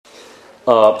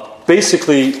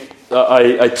Basically,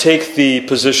 I take the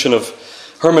position of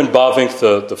Herman Bavinck,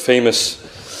 the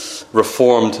famous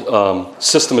Reformed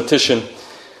systematician,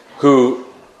 who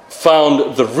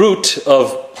found the root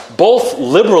of both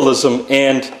liberalism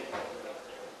and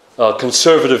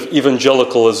conservative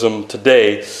evangelicalism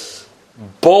today.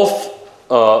 Both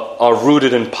are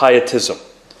rooted in pietism.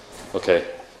 Okay,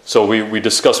 so we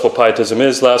discussed what pietism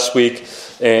is last week,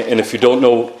 and if you don't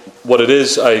know what it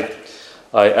is, I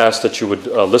ask that you would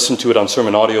listen to it on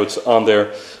sermon audio. It's on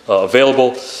there,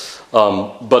 available.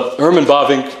 But Herman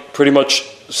Bavinck pretty much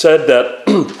said that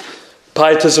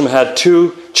pietism had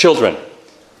two children: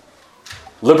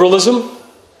 liberalism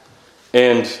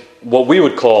and what we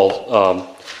would call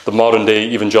the modern-day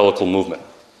evangelical movement.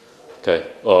 Okay,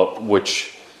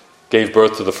 which gave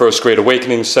birth to the First Great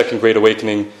Awakening, Second Great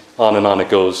Awakening, on it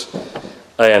goes,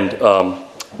 and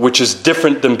which is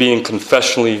different than being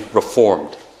confessionally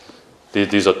reformed.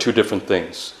 These are two different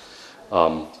things.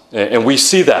 And we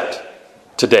see that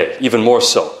today, even more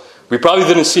so. We probably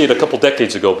didn't see it a couple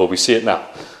decades ago, but we see it now,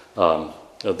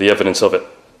 the evidence of it.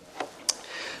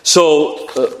 So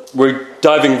we're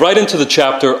diving right into the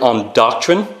chapter on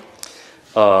Doctrine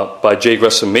by J.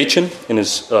 Gresham Machen in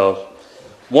his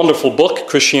wonderful book,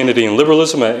 Christianity and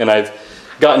Liberalism. And I've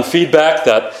gotten feedback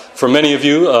that for many of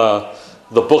you,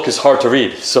 the book is hard to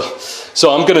read.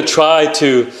 So I'm going to try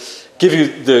to give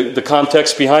you the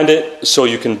context behind it so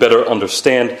you can better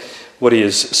understand what he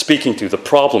is speaking to, the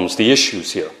problems, the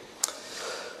issues here.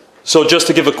 So just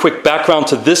to give a quick background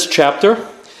to this chapter,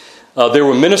 there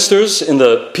were ministers in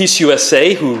the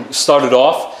PCUSA who started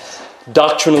off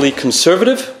doctrinally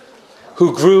conservative,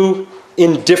 who grew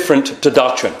indifferent to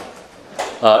doctrine.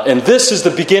 And this is the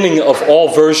beginning of all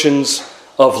versions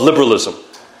of liberalism.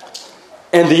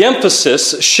 And the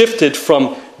emphasis shifted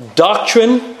from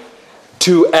doctrine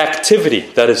to activity,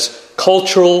 that is,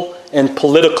 cultural and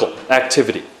political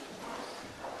activity.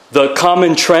 The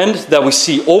common trend that we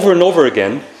see over and over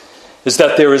again is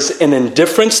that there is an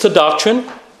indifference to doctrine,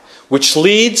 which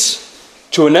leads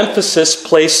to an emphasis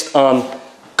placed on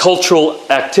cultural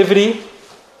activity,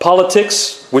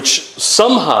 politics, which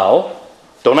somehow,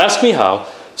 don't ask me how,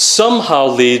 somehow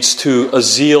leads to a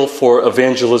zeal for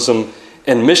evangelism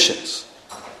and missions.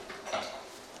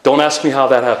 Don't ask me how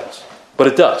that happens, but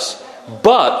it does.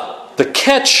 But the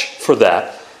catch for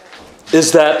that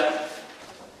is that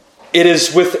it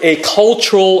is with a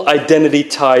cultural identity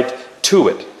tied to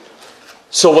it.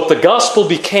 So what the gospel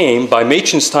became by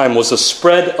Machen's time was a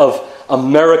spread of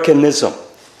Americanism,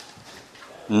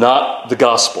 not the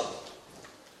gospel.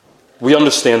 We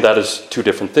understand that as two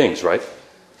different things, right?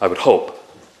 I would hope.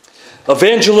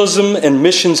 Evangelism and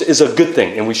missions is a good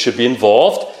thing, and we should be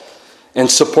involved and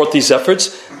support these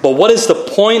efforts. But what is the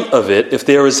point of it if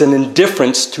there is an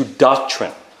indifference to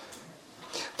doctrine?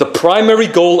 The primary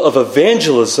goal of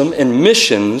evangelism and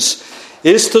missions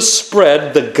is to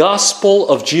spread the gospel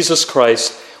of Jesus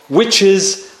Christ, which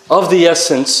is, of the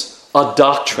essence, a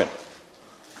doctrine.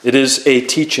 It is a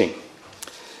teaching.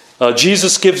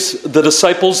 Jesus gives the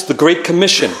disciples the Great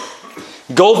Commission.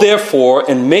 Go therefore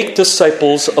and make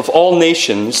disciples of all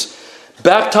nations,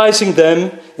 baptizing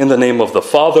them in the name of the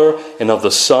Father and of the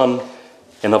Son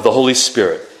and of the Holy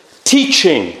Spirit,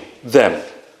 teaching them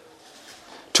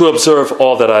to observe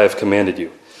all that I have commanded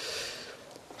you.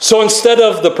 So instead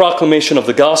of the proclamation of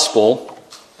the gospel,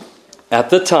 at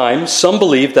the time, some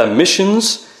believed that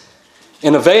missions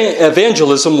and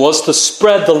evangelism was to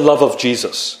spread the love of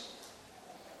Jesus.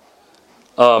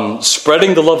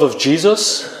 Spreading the love of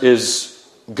Jesus is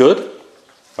good,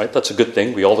 right? That's a good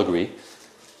thing, we all agree.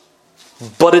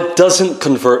 But it doesn't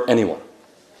convert anyone.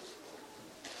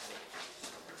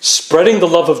 Spreading the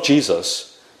love of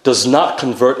Jesus does not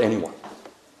convert anyone.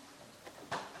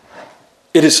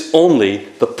 It is only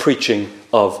the preaching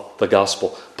of the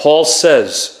gospel. Paul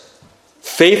says,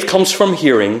 faith comes from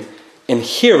hearing, and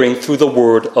hearing through the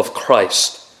word of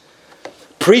Christ.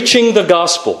 Preaching the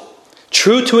gospel,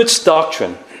 true to its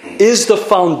doctrine, is the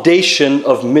foundation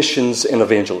of missions and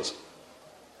evangelism.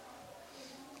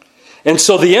 And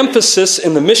so the emphasis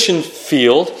in the mission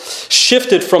field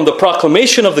shifted from the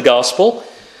proclamation of the gospel,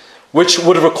 which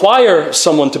would require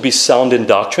someone to be sound in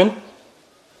doctrine,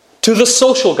 to the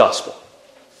social gospel.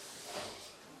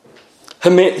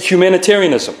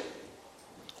 Humanitarianism,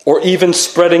 or even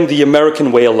spreading the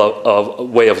American way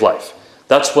of life.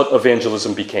 That's what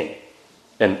evangelism became,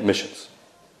 and missions.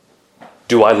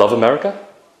 Do I love America?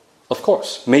 Of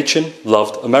course. Machen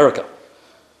loved America.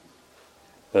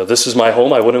 Now, this is my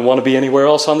home. I wouldn't want to be anywhere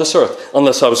else on this earth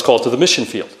unless I was called to the mission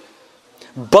field.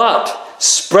 But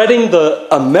spreading the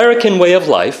American way of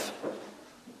life,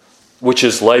 which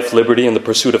is life, liberty, and the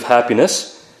pursuit of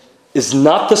happiness, is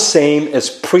not the same as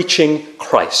preaching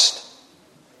Christ.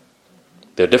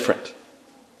 They're different.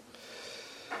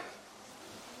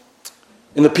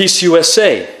 In the Peace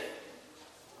USA,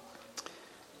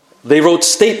 they wrote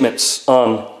statements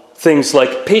on things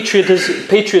like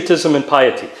patriotism and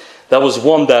piety. That was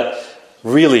one that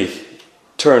really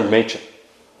turned Machen.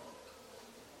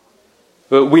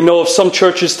 We know of some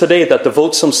churches today that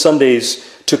devote some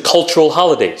Sundays to cultural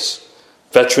holidays.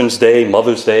 Veterans Day,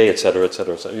 Mother's Day, etc.,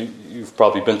 etc. So you've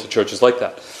probably been to churches like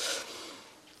that.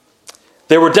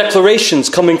 There were declarations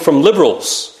coming from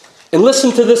liberals. And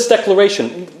listen to this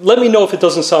declaration. Let me know if it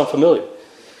doesn't sound familiar.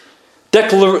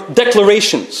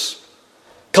 Declarations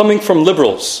coming from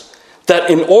liberals that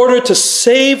in order to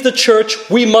save the church,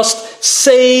 we must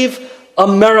save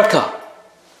America.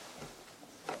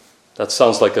 That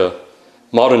sounds like a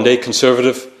modern-day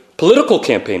conservative political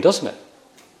campaign, doesn't it?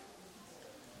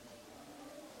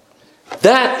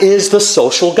 That is the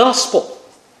social gospel.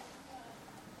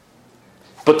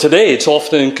 But today it's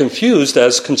often confused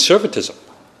as conservatism.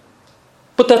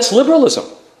 But that's liberalism.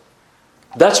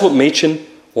 That's what Machen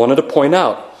wanted to point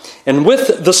out. And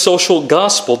with the social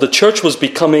gospel, the church was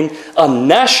becoming a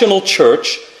national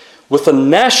church with a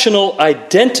national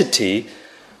identity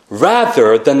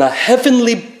rather than a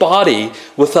heavenly body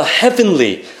with a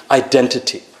heavenly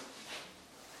identity.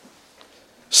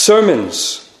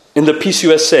 Sermons in the Peace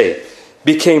USA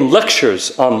became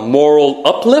lectures on moral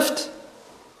uplift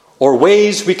or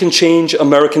ways we can change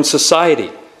American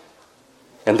society.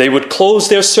 And they would close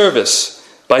their service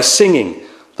by singing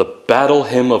the Battle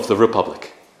Hymn of the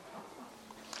Republic.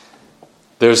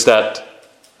 There's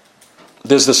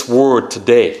this word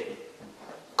today,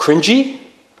 cringy,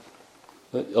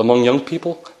 among young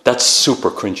people. That's super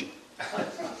cringy,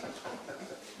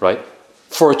 right?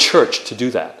 For a church to do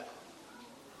that.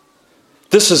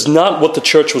 This is not what the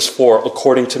church was for,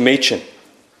 according to Machen.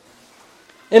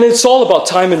 And it's all about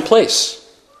time and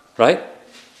place, right?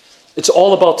 It's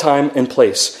all about time and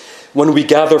place. When we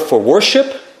gather for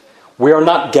worship, we are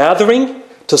not gathering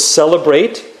to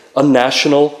celebrate a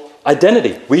national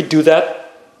identity. We do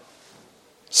that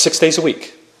 6 days a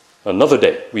week. Another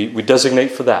day, we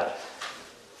designate for that.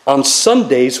 On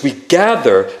Sundays, we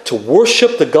gather to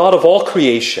worship the God of all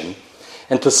creation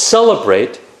and to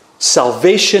celebrate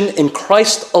salvation in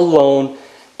Christ alone,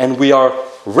 and we are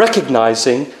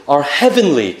recognizing our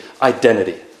heavenly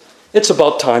identity. It's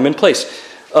about time and place.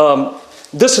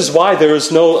 This is why there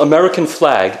is no American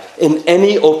flag in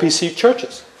any OPC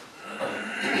churches.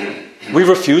 We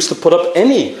refuse to put up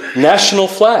any national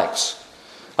flags.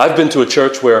 I've been to a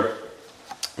church where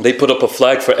they put up a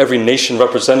flag for every nation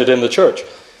represented in the church.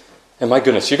 And my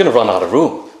goodness, you're going to run out of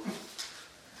room.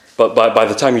 But by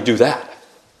the time you do that.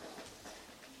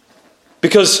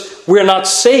 Because we're not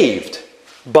saved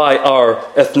by our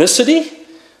ethnicity,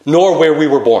 nor where we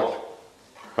were born.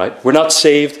 Right? We're not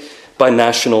saved by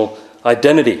national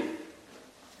identity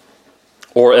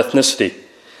or ethnicity.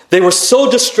 They were so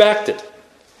distracted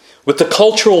with the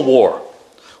cultural war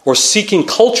or seeking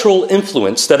cultural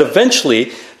influence that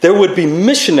eventually there would be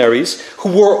missionaries who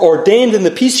were ordained in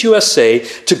the Peace USA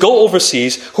to go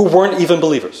overseas who weren't even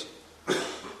believers.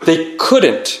 They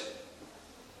couldn't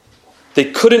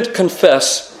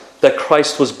confess that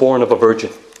Christ was born of a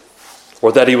virgin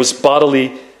or that he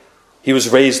was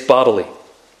raised bodily.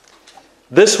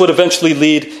 This would eventually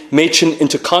lead Machen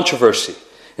into controversy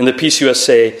in the Peace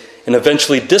USA and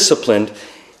eventually disciplined,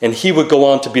 and he would go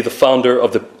on to be the founder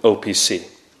of the OPC.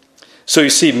 So you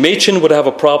see, Machen would have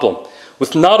a problem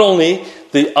with not only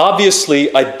the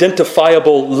obviously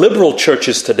identifiable liberal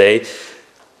churches today,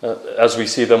 as we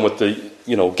see them with the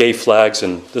gay flags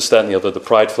and this, that, and the other, the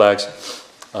pride flags,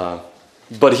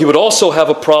 but he would also have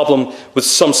a problem with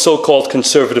some so-called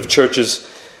conservative churches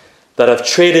that have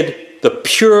traded the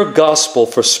pure gospel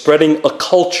for spreading a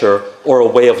culture or a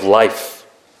way of life.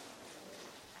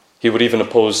 He would even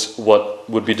oppose what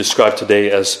would be described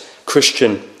today as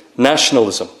Christian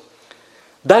nationalism.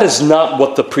 That is not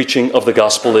what the preaching of the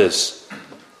gospel is.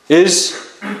 Is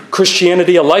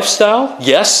Christianity a lifestyle?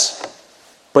 Yes,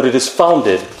 but it is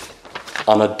founded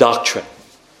on a doctrine.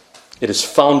 It is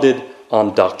founded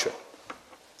on doctrine.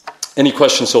 Any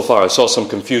questions so far? I saw some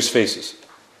confused faces.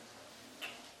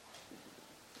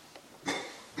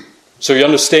 So you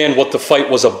understand what the fight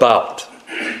was about.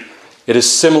 It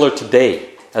is similar today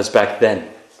as back then.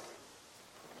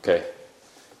 Okay?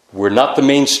 We're not the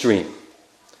mainstream.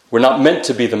 We're not meant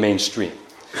to be the mainstream.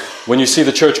 When you see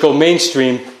the church go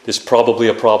mainstream, there's probably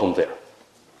a problem there.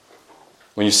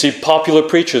 When you see popular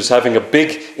preachers having a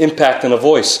big impact and a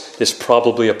voice, there's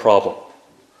probably a problem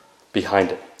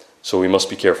behind it. So we must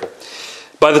be careful.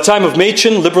 By the time of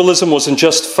Machen, liberalism wasn't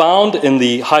just found in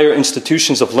the higher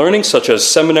institutions of learning, such as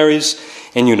seminaries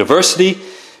and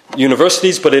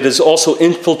universities, but it has also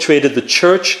infiltrated the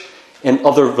church and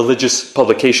other religious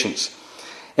publications.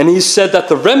 And he said that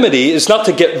the remedy is not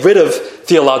to get rid of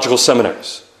theological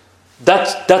seminaries.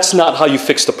 That's not how you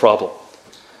fix the problem.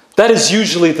 That is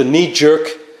usually the knee-jerk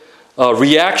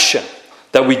reaction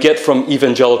that we get from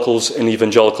evangelicals and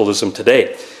evangelicalism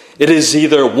today. It is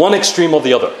either one extreme or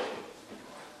the other.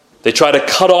 They try to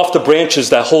cut off the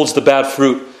branches that holds the bad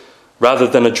fruit rather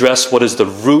than address what is the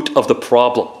root of the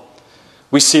problem.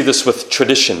 We see this with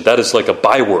tradition. That is like a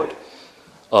byword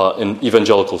in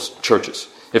evangelical churches.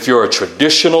 If you're a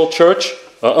traditional church,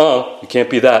 you can't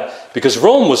be that, because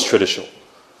Rome was traditional.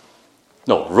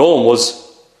 No,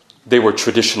 they were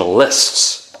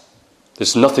traditionalists.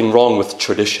 There's nothing wrong with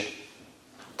tradition.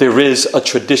 There is a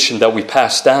tradition that we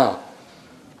pass down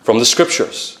from the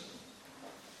scriptures.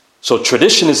 So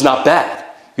tradition is not bad.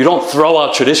 You don't throw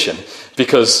out tradition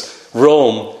because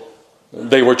Rome,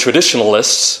 they were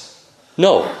traditionalists.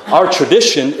 No, our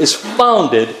tradition is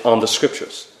founded on the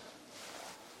scriptures.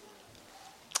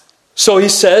 So he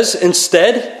says,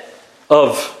 instead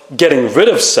of getting rid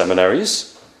of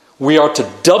seminaries, we are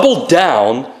to double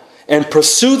down and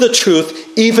pursue the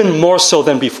truth even more so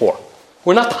than before.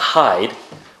 We're not to hide.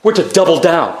 We're to double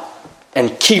down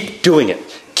and keep doing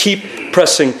it. Keep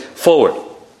pressing forward.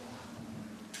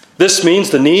 This means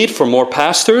the need for more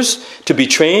pastors to be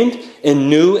trained in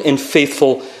new and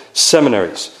faithful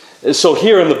seminaries. So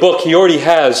here in the book, he already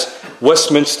has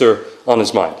Westminster on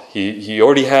his mind. He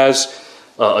already has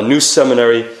a new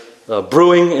seminary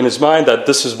brewing in his mind that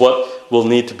this is what will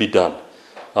need to be done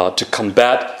to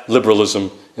combat liberalism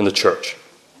in the church.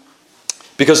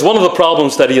 Because one of the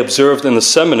problems that he observed in the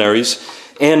seminaries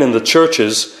and in the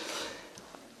churches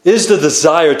is the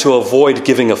desire to avoid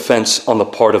giving offense on the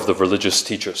part of the religious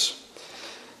teachers.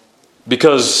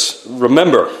 Because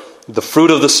remember, the fruit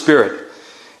of the Spirit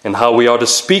and how we are to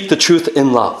speak the truth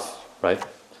in love, right?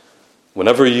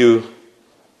 Whenever you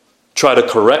try to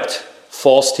correct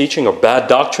false teaching or bad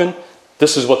doctrine,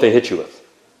 this is what they hit you with.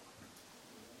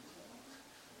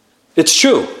 It's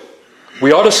true.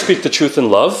 We are to speak the truth in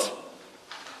love,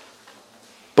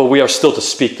 but we are still to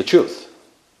speak the truth,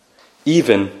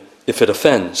 even if it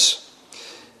offends.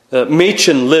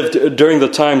 Machen lived during the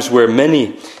times where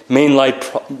many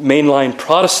mainline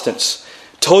Protestants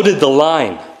toted the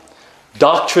line,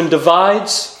 doctrine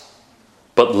divides,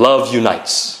 but love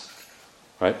unites.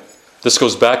 Right? This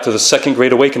goes back to the Second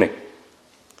Great Awakening.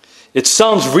 It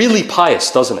sounds really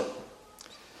pious, doesn't it?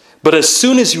 But as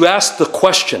soon as you ask the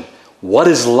question, what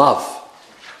is love?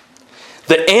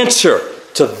 The answer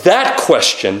to that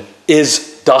question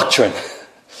is doctrine.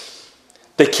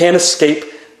 They can't escape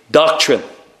doctrine.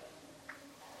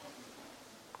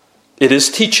 It is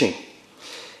teaching.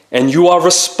 And you are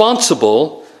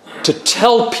responsible to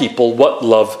tell people what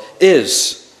love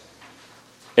is.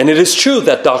 And it is true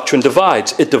that doctrine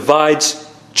divides. It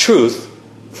divides truth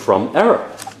from error.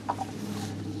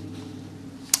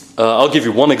 I'll give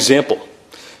you one example.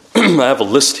 I have a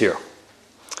list here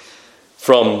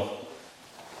from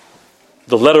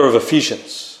the letter of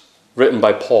Ephesians written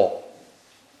by Paul.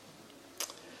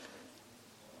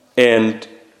 And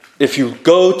if you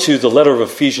go to the letter of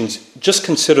Ephesians, just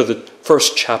consider the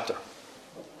first chapter.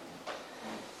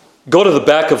 Go to the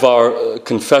back of our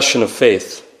confession of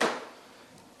faith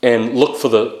and look for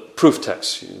the proof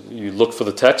text. You look for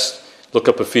the text, look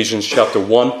up Ephesians chapter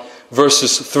 1,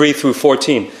 verses 3 through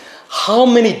 14. How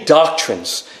many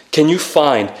doctrines can you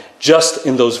find just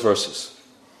in those verses?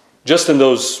 Just in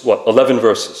those, 11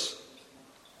 verses?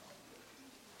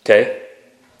 Okay?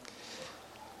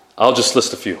 I'll just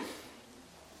list a few.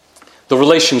 The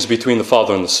relations between the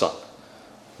Father and the Son.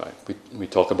 Right? We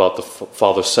talk about the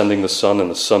Father sending the Son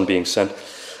and the Son being sent.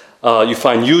 You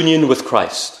find union with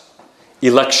Christ,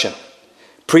 election,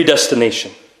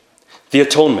 predestination, the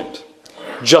atonement,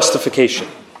 justification,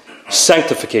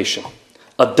 sanctification,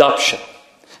 adoption,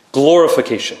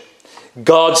 glorification,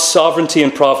 God's sovereignty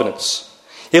and providence,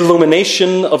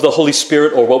 illumination of the Holy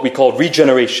Spirit, or what we call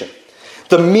regeneration,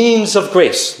 the means of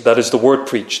grace, that is the word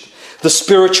preached, the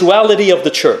spirituality of the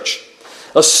church,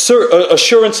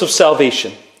 assurance of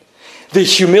salvation, the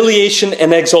humiliation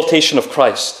and exaltation of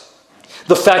Christ,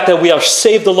 the fact that we are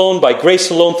saved alone, by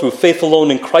grace alone, through faith alone,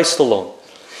 in Christ alone.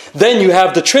 Then you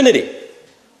have the Trinity,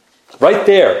 right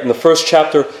there in the first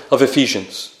chapter of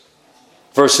Ephesians.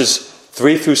 Verses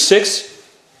 3 through 6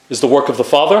 is the work of the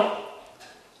Father.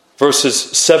 Verses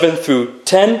 7 through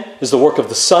 10 is the work of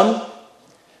the Son.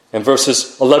 And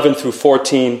verses 11 through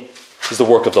 14 is the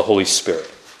work of the Holy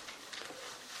Spirit.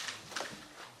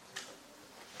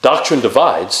 Doctrine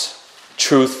divides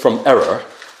truth from error,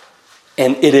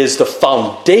 and it is the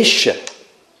foundation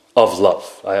of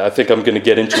love. I think I'm going to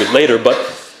get into it later, but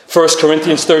 1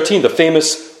 Corinthians 13, the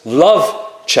famous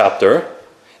love chapter,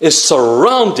 is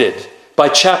surrounded by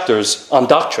chapters on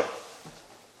doctrine.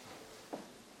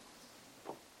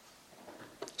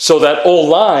 So that old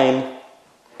line,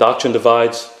 doctrine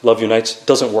divides, love unites,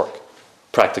 doesn't work,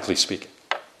 practically speaking.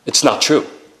 It's not true.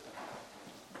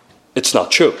 It's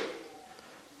not true.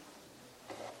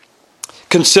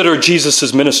 Consider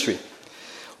Jesus' ministry.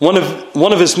 One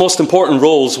of his most important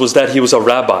roles was that he was a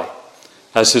rabbi,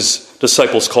 as his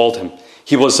disciples called him.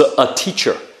 He was a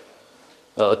teacher.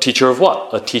 A teacher of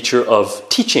what? A teacher of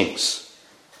teachings.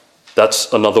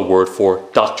 That's another word for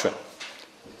doctrine.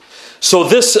 So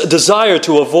this desire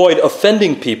to avoid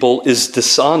offending people is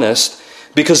dishonest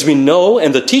because we know,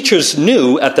 and the teachers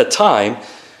knew at the time,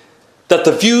 that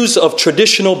the views of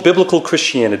traditional biblical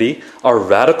Christianity are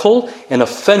radical and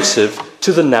offensive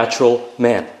to the natural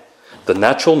man. The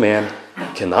natural man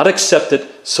cannot accept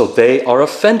it, so they are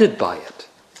offended by it.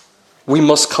 We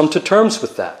must come to terms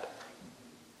with that.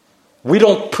 We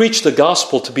don't preach the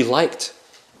gospel to be liked.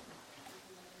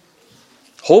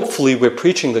 Hopefully, we're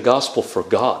preaching the gospel for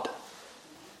God.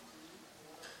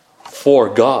 For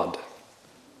God.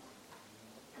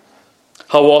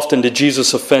 How often did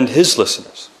Jesus offend his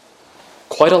listeners?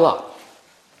 Quite a lot.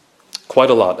 Quite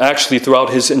a lot. Actually,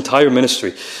 throughout his entire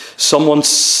ministry, someone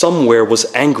somewhere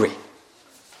was angry.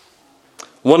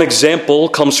 One example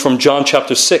comes from John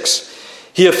chapter 6.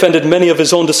 He offended many of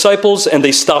his own disciples, and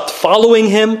they stopped following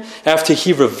him after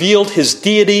he revealed his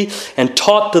deity and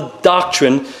taught the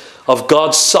doctrine of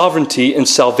God's sovereignty in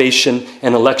salvation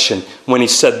and election. When he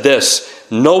said this,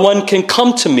 "No one can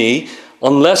come to me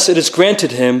unless it is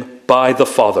granted him by the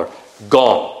Father."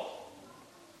 Gone.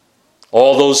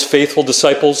 All those faithful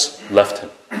disciples left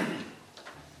him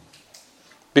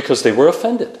because they were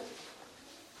offended.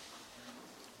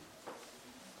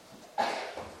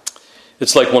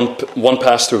 It's like one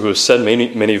pastor who has said,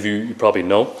 many of you probably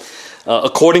know,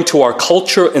 according to our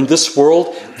culture in this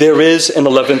world, there is an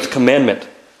 11th commandment.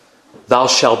 Thou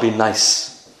shalt be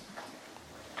nice.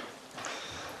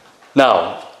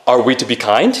 Now, are we to be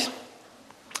kind?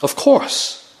 Of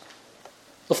course.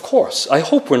 Of course. I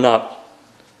hope we're not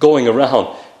going around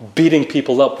beating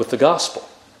people up with the gospel.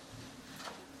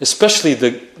 Especially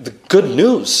the good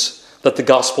news that the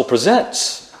gospel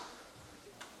presents.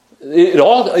 It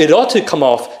ought to come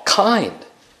off kind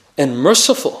and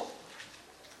merciful.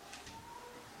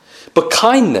 But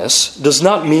kindness does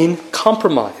not mean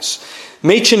compromise.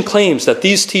 Machen claims that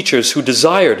these teachers who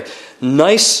desired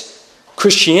nice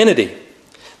Christianity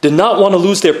did not want to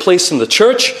lose their place in the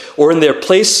church or in their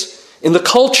place in the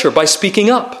culture by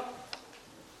speaking up.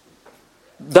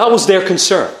 That was their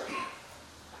concern.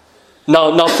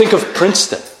 Now think of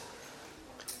Princeton.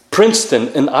 Princeton,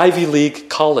 an Ivy League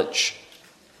college.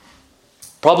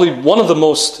 Probably one of the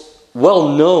most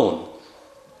well-known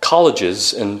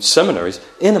colleges and seminaries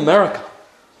in America.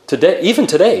 Today, even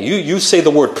today, you say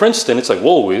the word Princeton, it's like,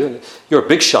 whoa, you're a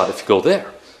big shot if you go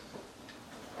there.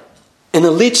 An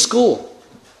elite school.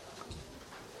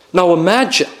 Now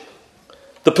imagine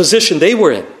the position they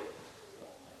were in.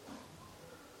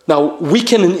 Now, we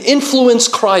can influence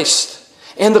Christ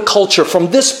and the culture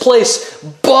from this place,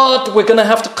 but we're going to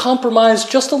have to compromise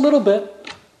just a little bit.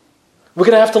 We're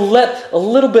going to have to let a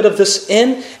little bit of this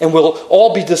in, and we'll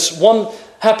all be this one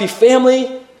happy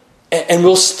family, and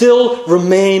we'll still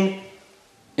remain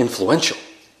influential.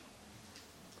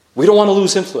 We don't want to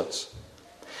lose influence.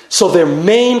 So their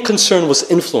main concern was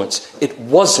influence. It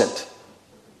wasn't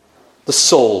the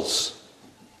souls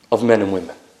of men and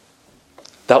women.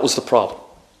 That was the problem.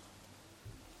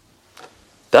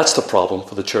 That's the problem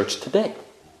for the church today.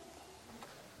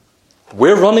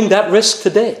 We're running that risk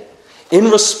today. In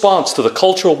response to the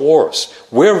cultural wars,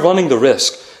 we're running the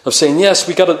risk of saying, yes,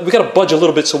 we got to budge a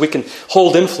little bit so we can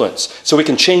hold influence, so we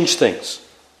can change things.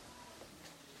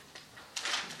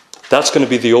 That's going to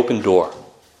be the open door,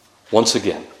 once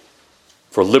again,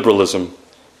 for liberalism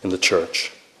in the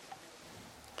church.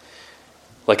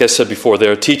 Like I said before,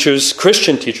 there are teachers,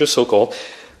 Christian teachers, so-called,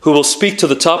 who will speak to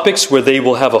the topics where they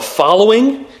will have a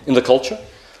following in the culture.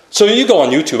 So you go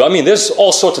on YouTube. I mean, there's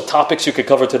all sorts of topics you could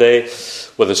cover today,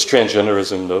 whether it's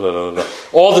transgenderism,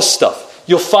 all this stuff.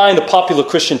 You'll find a popular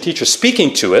Christian teacher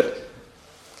speaking to it.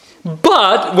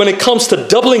 But when it comes to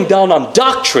doubling down on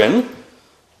doctrine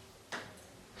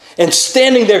and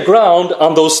standing their ground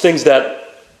on those things that,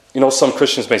 some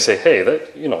Christians may say, hey,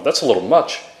 that's a little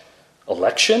much.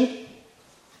 Election,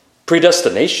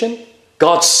 predestination,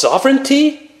 God's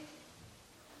sovereignty,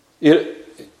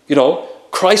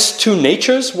 Christ's two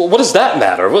natures? Well, what does that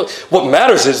matter? What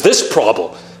matters is this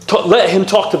problem. Let him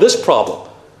talk to this problem.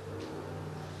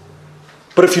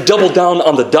 But if you double down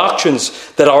on the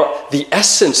doctrines that are the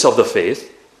essence of the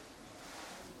faith,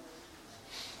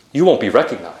 you won't be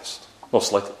recognized,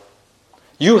 most likely.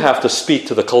 You have to speak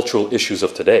to the cultural issues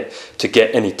of today to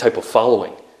get any type of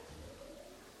following.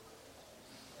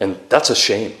 And that's a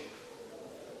shame.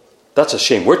 That's a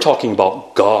shame. We're talking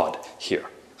about God here.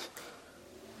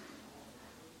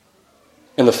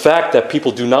 And the fact that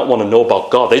people do not want to know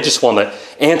about God, they just want to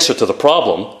answer to the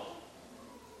problem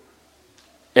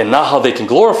and not how they can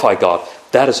glorify God,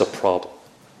 that is a problem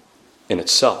in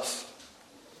itself.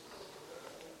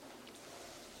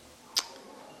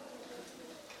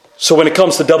 So when it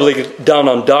comes to doubling down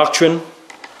on doctrine,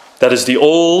 that is the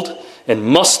old and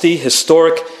musty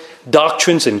historic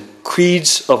doctrines and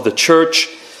creeds of the church,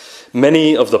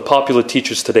 many of the popular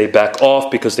teachers today back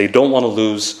off because they don't want to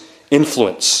lose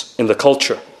influence in the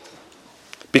culture.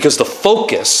 Because the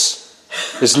focus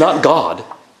is not God,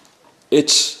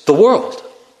 it's the world.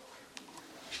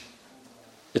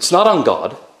 It's not on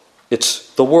God, it's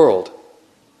the world.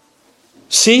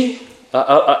 See,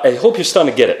 I hope you're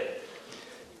starting to get it.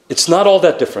 It's not all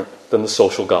that different than the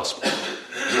social gospel.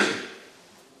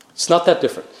 It's not that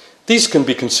different. These can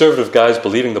be conservative guys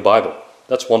believing the Bible.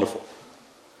 That's wonderful.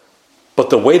 But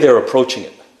the way they're approaching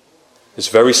it is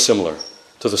very similar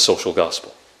to the social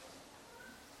gospel.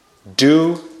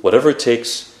 Do whatever it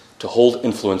takes to hold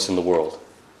influence in the world.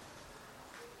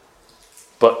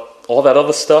 But all that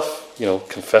other stuff,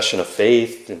 confession of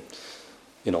faith and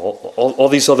all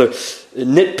these other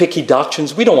nitpicky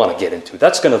doctrines, we don't want to get into.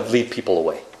 That's going to lead people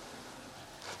away.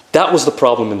 That was the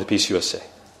problem in the Peace USA.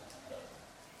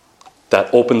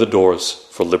 That opened the doors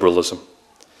for liberalism.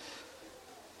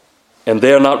 And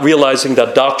they are not realizing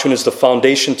that doctrine is the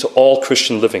foundation to all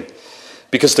Christian living.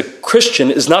 Because the Christian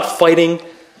is not fighting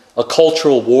a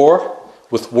cultural war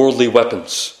with worldly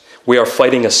weapons. We are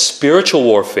fighting a spiritual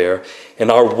warfare,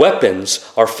 and our weapons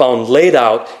are found laid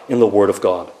out in the Word of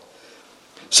God.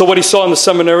 So what he saw in the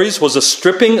seminaries was a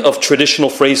stripping of traditional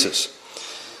phrases.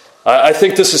 I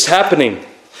think this is happening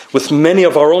with many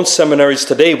of our own seminaries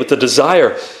today with the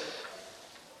desire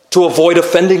to avoid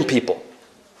offending people.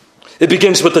 It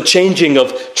begins with the changing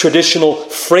of traditional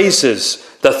phrases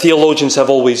that theologians have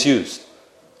always used,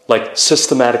 like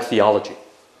systematic theology.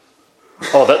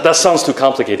 Oh, that sounds too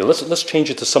complicated. Let's change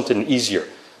it to something easier,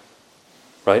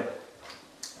 right?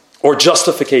 Or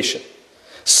justification,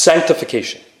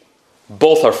 sanctification.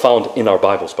 Both are found in our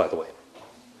Bibles, by the way.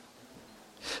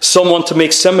 Some want to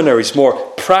make seminaries more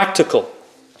practical,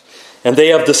 and they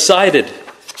have decided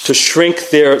to shrink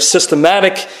their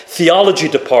systematic theology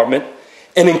department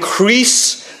and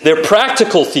increase their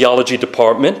practical theology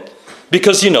department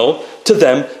because, to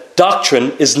them,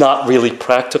 doctrine is not really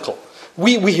practical.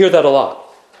 We hear that a lot.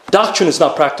 Doctrine is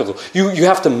not practical. You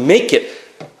have to make it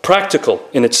practical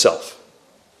in itself.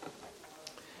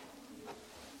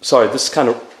 Sorry, this kind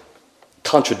of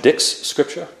contradicts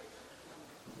Scripture.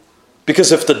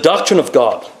 Because if the doctrine of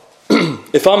God,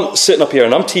 if I'm sitting up here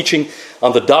and I'm teaching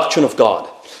on the doctrine of God,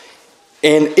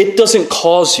 and it doesn't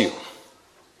cause you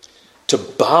to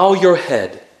bow your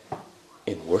head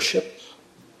in worship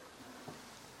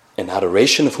and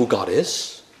adoration of who God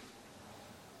is,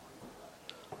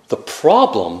 the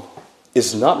problem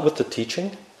is not with the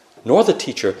teaching, nor the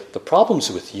teacher. The problem's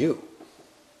with you.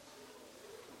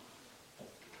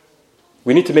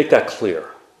 We need to make that clear.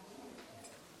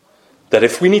 That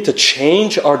if we need to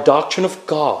change our doctrine of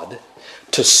God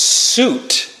to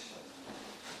suit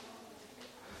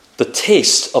the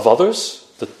taste of others,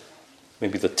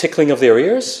 maybe the tickling of their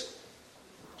ears,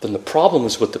 then the problem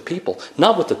is with the people,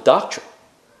 not with the doctrine.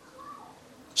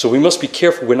 So we must be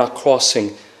careful we're not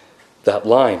crossing that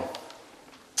line.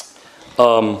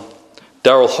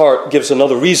 Darrell Hart gives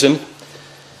another reason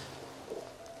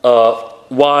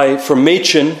why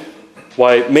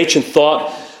Machen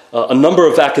thought a number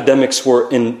of academics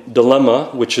were in dilemma,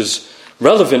 which is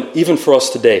relevant even for us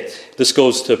today. This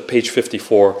goes to page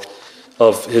 54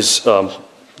 of his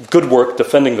good work,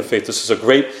 Defending the Faith. This is a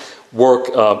great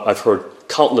work. I've heard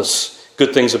countless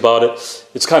good things about it.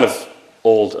 It's kind of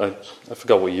old. I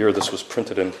forgot what year this was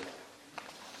printed in.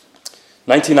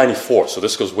 1994, so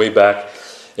this goes way back.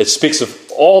 It speaks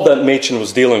of all that Machen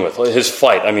was dealing with, his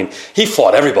fight. I mean, he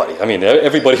fought everybody.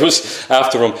 Everybody was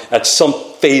after him at some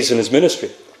phase in his ministry.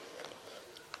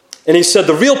 And he said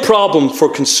the real problem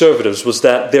for conservatives was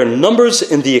that their numbers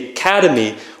in the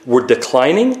academy were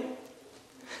declining,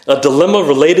 a dilemma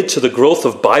related to the growth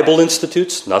of Bible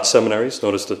institutes, not seminaries.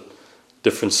 Notice the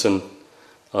difference in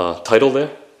title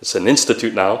there. It's an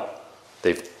institute now.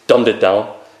 They've dumbed it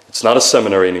down. It's not a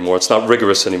seminary anymore. It's not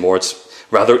rigorous anymore. It's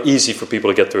rather easy for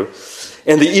people to get through.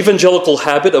 And the evangelical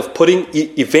habit of putting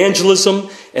evangelism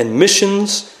and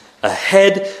missions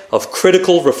ahead of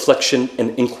critical reflection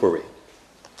and inquiry.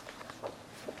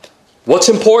 What's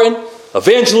important?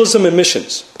 Evangelism and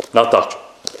missions, not doctrine.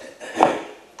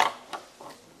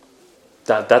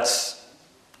 That's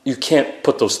you can't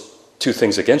put those two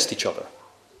things against each other.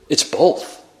 It's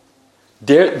both.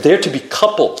 They're to be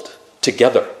coupled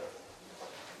together.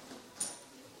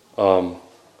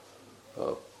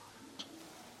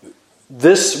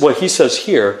 This, what he says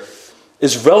here,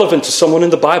 is relevant to someone in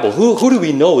the Bible. Who do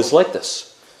we know is like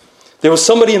this? There was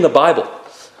somebody in the Bible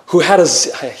who had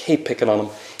I hate picking on him.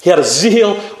 He had a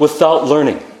zeal without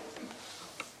learning.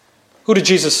 Who did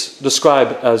Jesus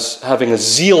describe as having a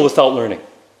zeal without learning?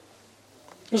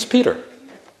 It was Peter.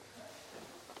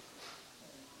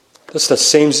 That's the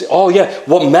same zeal. Oh yeah,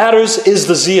 what matters is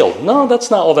the zeal. No, that's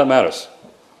not all that matters.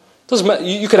 Doesn't matter.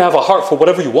 You can have a heart for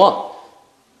whatever you want,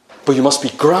 but you must be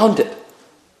grounded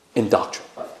in doctrine.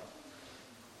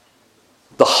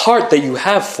 The heart that you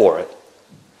have for it,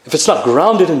 if it's not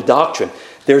grounded in doctrine,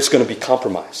 there's going to be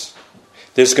compromise.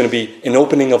 There's going to be an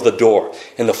opening of the door,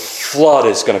 and the flood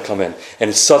is going to come in,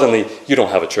 and suddenly you don't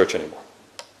have a church anymore.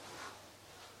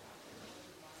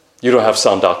 You don't have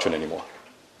sound doctrine anymore.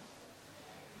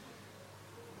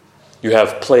 You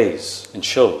have plays and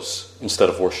shows instead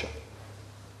of worship.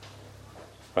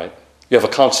 Right? You have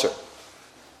a concert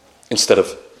instead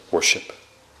of worship.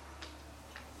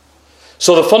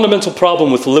 So the fundamental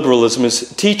problem with liberalism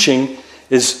is teaching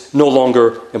is no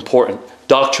longer important.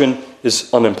 Doctrine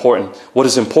is unimportant. What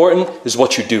is important is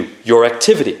what you do, your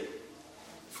activity.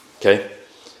 Okay?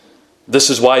 This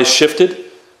is why it's shifted.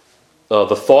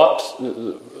 The thought,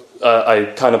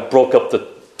 I kind of broke up the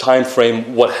time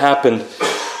frame. What happened,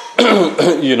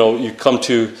 you come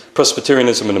to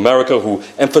Presbyterianism in America, who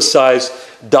emphasized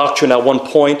doctrine at one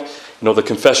point, the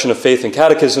Confession of Faith and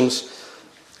catechisms,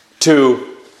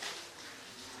 to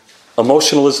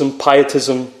emotionalism,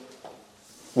 pietism,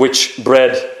 which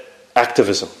bred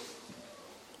activism.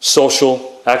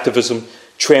 Social activism,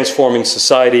 transforming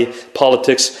society,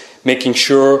 politics, making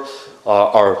sure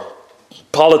our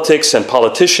politics and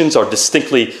politicians are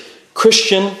distinctly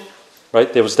Christian,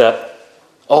 right? There was that,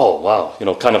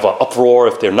 kind of an uproar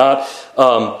if they're not.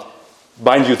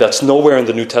 Mind you, that's nowhere in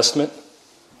the New Testament,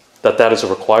 that is a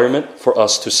requirement for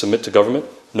us to submit to government.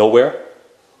 Nowhere.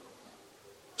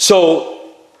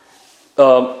 So,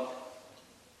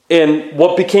 and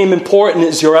what became important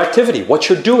is your activity, what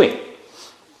you're doing.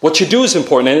 What you do is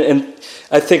important, and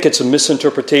I think it's a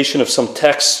misinterpretation of some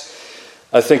texts.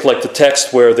 I think like the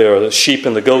text where there are the sheep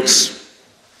and the goats,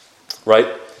 right?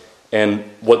 And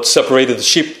what separated the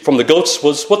sheep from the goats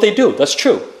was what they do. That's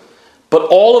true. But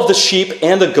all of the sheep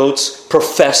and the goats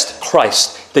professed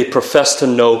Christ. They professed to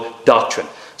know doctrine.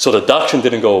 So the doctrine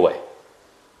didn't go away.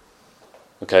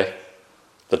 Okay?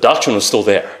 The doctrine was still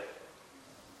there.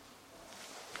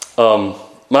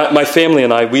 My family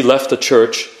and I, we left the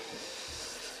church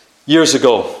years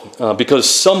ago because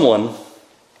someone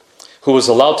who was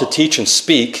allowed to teach and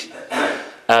speak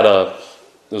at it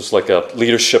was like a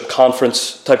leadership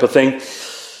conference type of thing,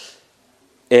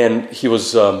 and he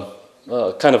was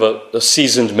kind of a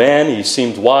seasoned man. He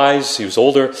seemed wise. He was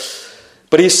older,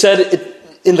 but he said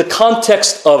in the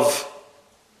context of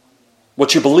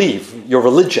what you believe, your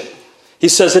religion, he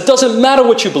says it doesn't matter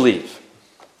what you believe.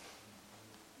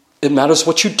 It matters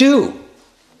what you do.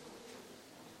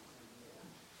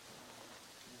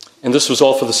 And this was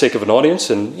all for the sake of an audience,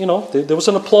 and there was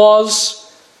an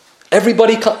applause.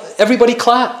 Everybody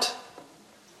clapped.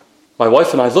 My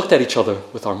wife and I looked at each other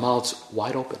with our mouths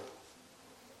wide open,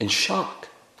 in shock.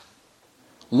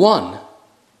 One,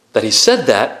 that he said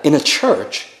that in a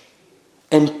church,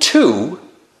 and two,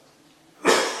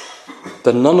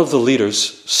 that none of the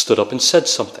leaders stood up and said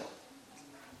something.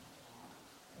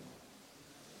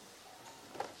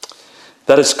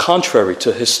 That is contrary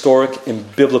to historic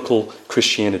and biblical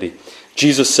Christianity.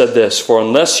 Jesus said this, "For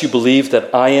unless you believe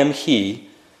that I am He,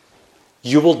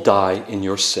 you will die in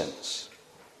your sins."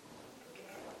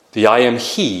 The I am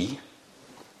He,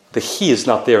 the He is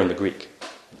not there in the Greek.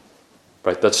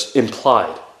 Right? That's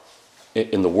implied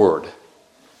in the word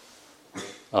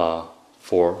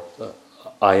for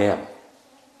I am.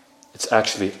 It's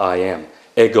actually I am.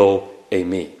 Ego,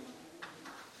 eimi.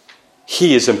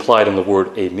 He is implied in the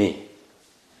word eimi.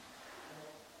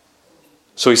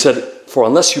 So he said, for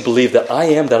unless you believe that I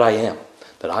am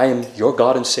your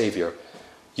God and Savior,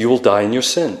 you will die in your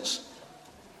sins.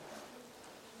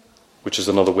 Which is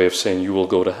another way of saying you will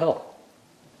go to hell.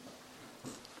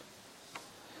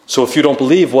 So if you don't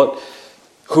believe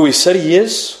who he said he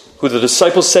is, who the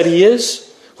disciples said he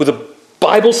is, who the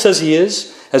Bible says he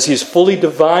is, as he is fully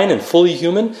divine and fully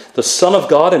human, the Son of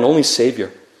God and only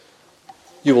Savior,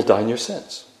 you will die in your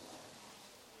sins.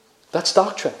 That's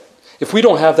doctrine. If we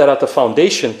don't have that at the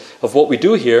foundation of what we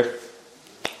do here,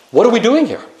 what are we doing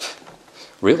here?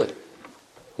 Really?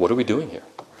 What are we doing here?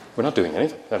 We're not doing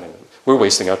anything. I mean, we're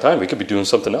wasting our time. We could be doing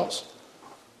something else.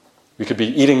 We could be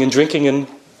eating and drinking and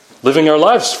living our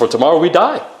lives for tomorrow we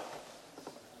die.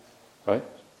 Right?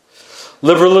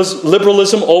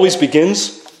 Liberalism always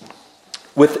begins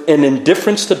with an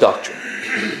indifference to doctrine.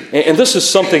 And this is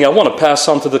something I want to pass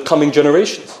on to the coming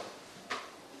generations.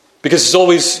 Because it's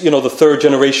always, the third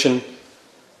generation,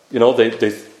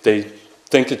 they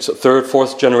think it's a third,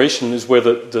 fourth generation is where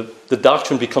the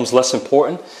doctrine becomes less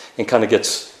important and kind of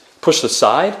gets pushed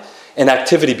aside, and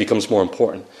activity becomes more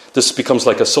important. This becomes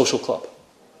like a social club.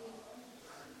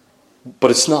 But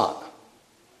it's not.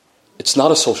 It's not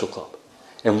a social club.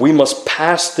 And we must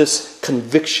pass this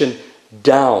conviction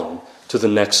down to the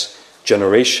next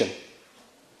generation.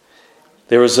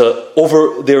 There is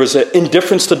an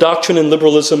indifference to doctrine in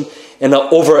liberalism and an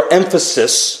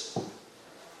overemphasis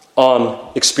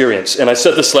on experience. And I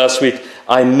said this last week.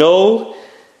 I know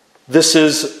this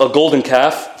is a golden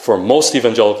calf for most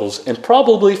evangelicals and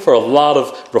probably for a lot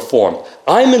of Reformed.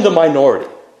 I'm in the minority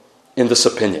in this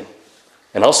opinion.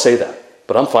 And I'll say that,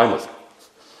 but I'm fine with it.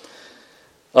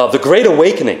 The Great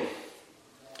Awakening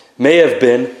may have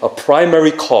been a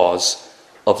primary cause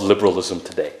of liberalism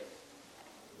today.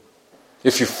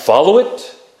 If you follow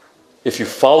it, if you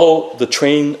follow the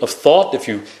train of thought, if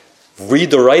you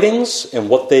read the writings and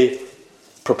what they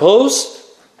proposed,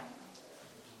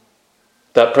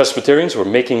 that Presbyterians were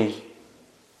making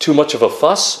too much of a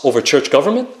fuss over church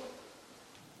government,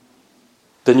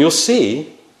 then you'll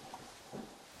see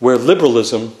where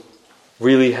liberalism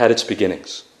really had its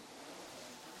beginnings.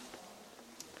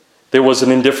 There was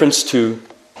an indifference to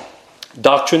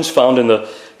doctrines found in the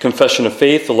Confession of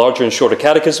Faith, the larger and shorter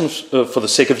catechisms, for the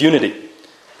sake of unity.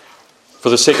 For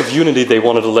the sake of unity, they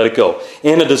wanted to let it go.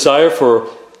 And a desire for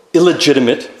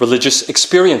illegitimate religious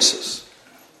experiences.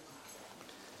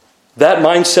 That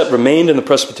mindset remained in the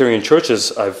Presbyterian Church,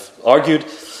 as I've argued,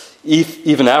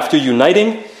 even after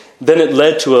uniting. Then it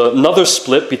led to another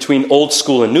split between old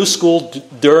school and new school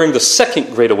during the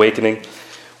Second Great Awakening,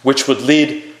 which would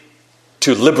lead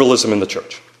to liberalism in the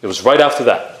church. It was right after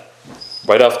that.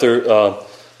 Right after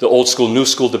the old school, new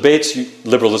school debates,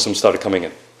 liberalism started coming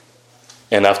in.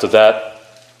 And after that,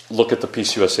 look at the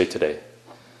Peace USA today.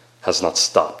 Has not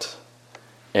stopped.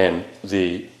 And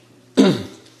the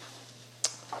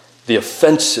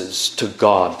offenses to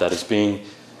God that is being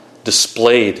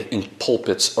displayed in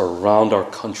pulpits around our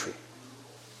country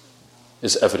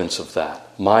is evidence of that.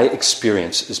 My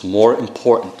experience is more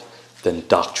important than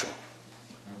doctrine.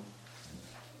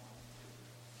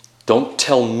 Don't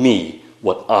tell me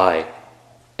what I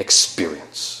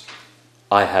experience.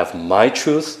 I have my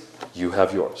truth, you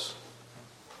have yours.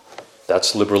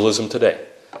 That's liberalism today.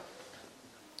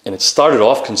 And it started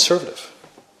off conservative.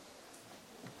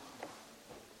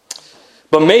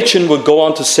 But Machen would go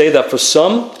on to say that for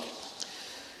some,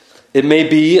 it may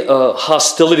be a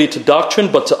hostility to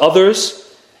doctrine, but to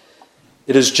others,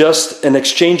 it is just an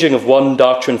exchanging of one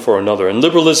doctrine for another. In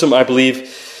liberalism, I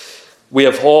believe, we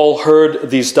have all heard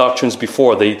these doctrines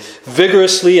before. They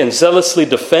vigorously and zealously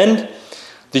defend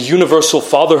the universal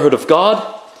fatherhood of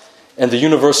God and the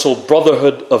universal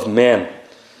brotherhood of man.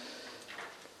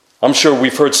 I'm sure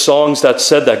we've heard songs that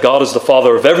said that God is the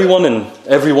father of everyone and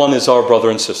everyone is our brother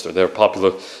and sister. They're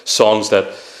popular songs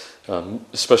that,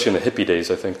 especially in the hippie days,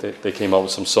 I think they came out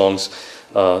with some songs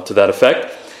to that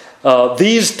effect.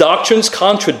 These doctrines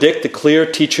contradict the clear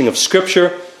teaching of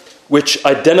Scripture, which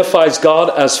identifies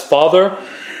God as Father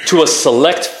to a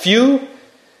select few.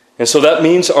 And so that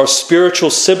means our spiritual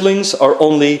siblings are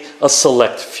only a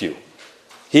select few.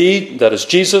 He, that is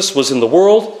Jesus, was in the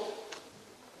world,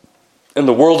 and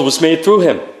the world was made through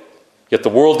him. Yet the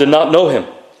world did not know him.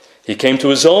 He came to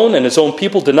his own, and his own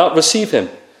people did not receive him.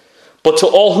 But to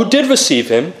all who did receive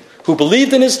him, who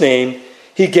believed in his name,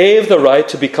 he gave the right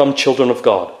to become children of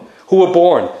God, who were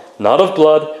born not of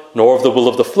blood, nor of the will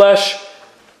of the flesh,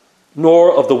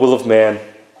 nor of the will of man,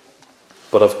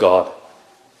 but of God.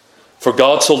 For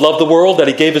God so loved the world that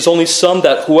he gave his only Son,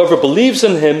 that whoever believes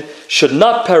in him should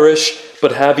not perish,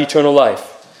 but have eternal life.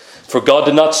 For God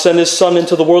did not send his Son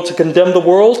into the world to condemn the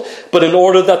world, but in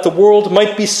order that the world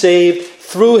might be saved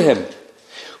through him.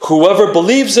 Whoever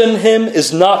believes in him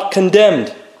is not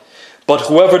condemned, but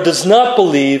whoever does not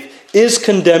believe is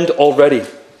condemned already,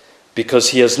 because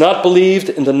he has not believed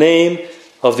in the name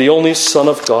of the only Son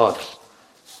of God.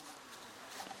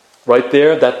 Right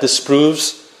there, that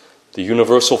disproves the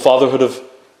universal fatherhood of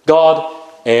God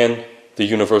and the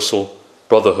universal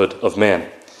brotherhood of man.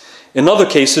 In other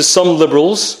cases, some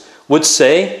liberals would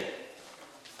say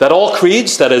that all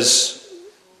creeds, that is,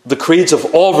 the creeds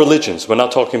of all religions, we're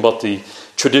not talking about the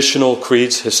traditional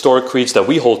creeds, historic creeds that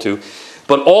we hold to,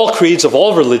 but all creeds of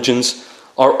all religions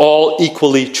are all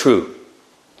equally true.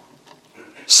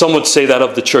 Some would say that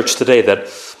of the church today, that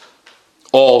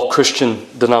all Christian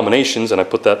denominations, and I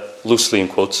put that loosely in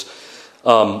quotes,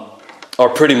 are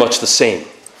pretty much the same.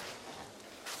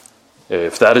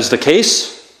 If that is the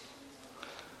case,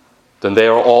 then they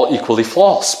are all equally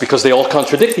false because they all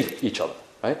contradict each other,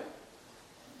 right?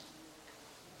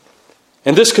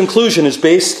 And this conclusion is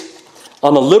based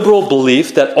on a liberal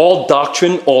belief that all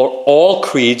doctrine or all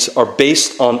creeds are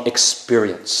based on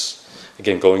experience.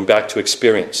 Again, going back to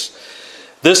experience.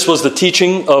 This was the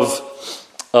teaching of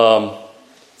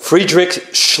Friedrich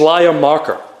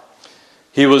Schleiermacher.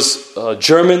 He was a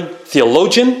German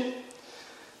theologian,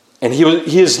 and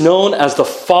he is known as the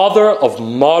father of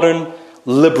modern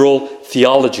liberal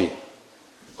theology,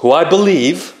 who I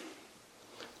believe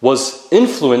was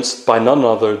influenced by none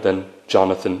other than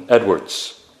Jonathan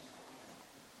Edwards.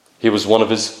 He was one of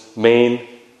his main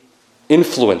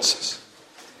influences.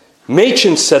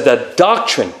 Machen said that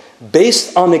doctrine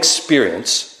based on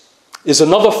experience is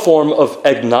another form of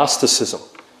agnosticism,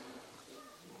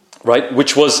 right?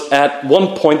 Which was at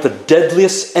one point the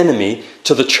deadliest enemy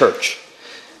to the church.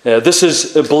 This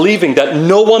is believing that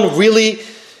no one really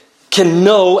can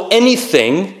know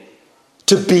anything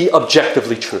to be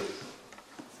objectively true.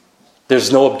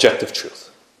 There's no objective truth.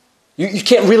 You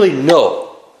can't really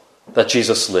know that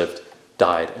Jesus lived,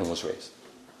 died, and was raised.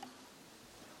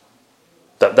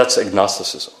 That's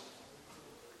agnosticism.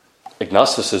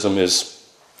 Agnosticism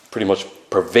is pretty much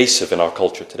pervasive in our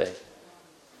culture today.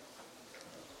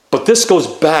 But this goes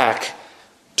back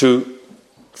to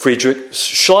Friedrich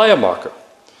Schleiermacher,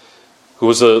 who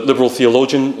was a liberal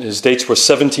theologian. His dates were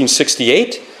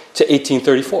 1768 to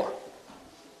 1834.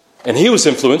 And he was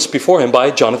influenced before him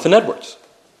by Jonathan Edwards,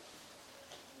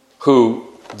 who,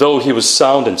 though he was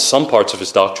sound in some parts of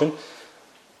his doctrine,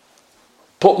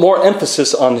 put more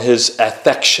emphasis on his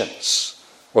affections,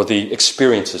 or the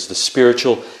experiences, the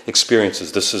spiritual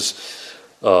experiences. This is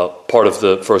part of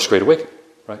the First Great Awakening,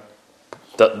 right?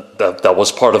 That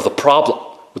was part of the problem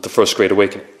with the First Great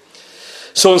Awakening.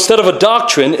 So instead of a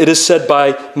doctrine, it is said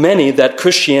by many that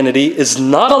Christianity is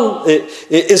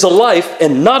a life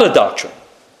and not a doctrine.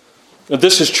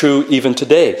 This is true even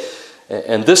today.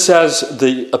 And this has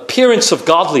the appearance of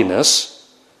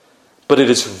godliness, but it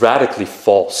is radically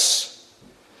false.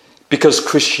 Because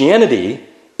Christianity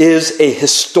is a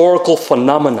historical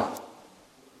phenomenon.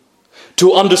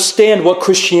 To understand what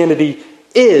Christianity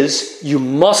is, you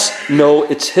must know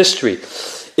its history.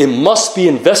 It must be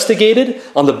investigated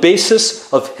on the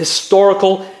basis of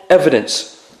historical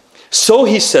evidence. So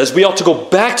he says we ought to go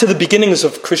back to the beginnings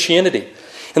of Christianity.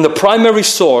 And the primary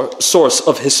source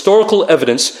of historical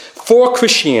evidence for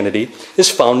Christianity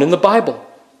is found in the Bible.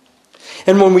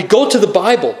 And when we go to the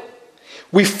Bible,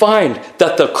 we find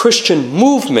that the Christian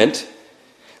movement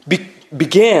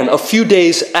began a few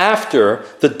days after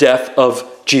the death of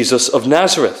Jesus of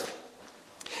Nazareth.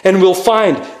 And we'll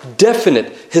find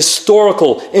definite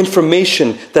historical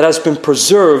information that has been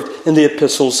preserved in the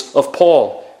epistles of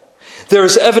Paul. There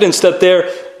is evidence there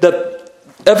that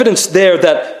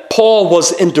Paul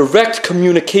was in direct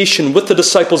communication with the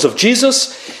disciples of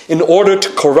Jesus in order to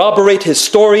corroborate his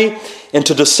story and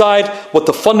to decide what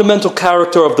the fundamental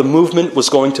character of the movement was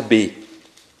going to be.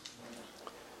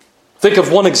 Think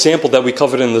of one example that we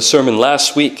covered in the sermon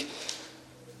last week.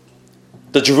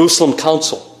 The Jerusalem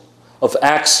Council of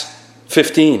Acts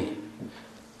 15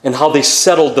 and how they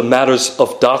settled the matters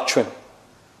of doctrine.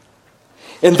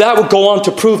 And that would go on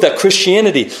to prove that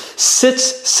Christianity,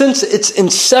 since its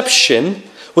inception,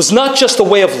 was not just a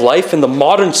way of life in the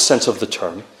modern sense of the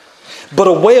term, but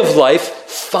a way of life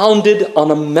founded on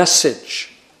a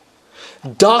message.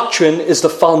 Doctrine is the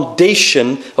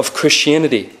foundation of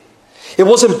Christianity. It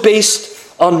wasn't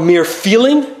based on mere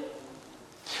feeling,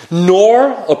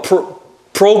 nor a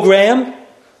program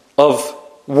of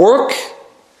work,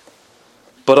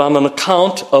 but on an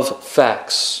account of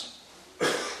facts.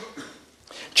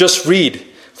 Just read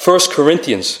 1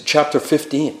 Corinthians chapter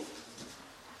 15,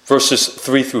 verses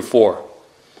 3 through 4.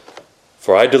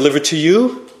 For I delivered to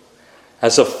you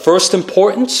as of first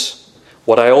importance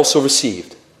what I also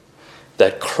received,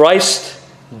 that Christ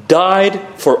died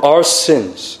for our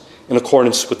sins in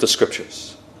accordance with the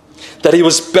Scriptures, that he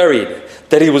was buried,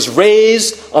 that he was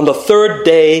raised on the third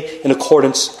day in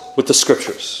accordance with the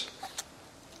Scriptures.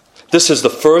 This is the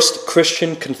first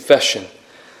Christian confession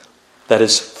that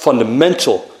is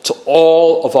fundamental to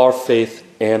all of our faith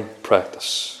and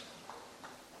practice.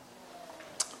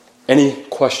 Any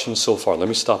questions so far? Let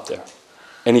me stop there.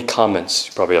 Any comments?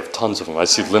 You probably have tons of them. I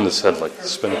see Linda's head like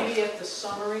spinning. Maybe at the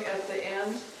summary at the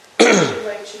end, I'd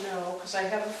let you know, because I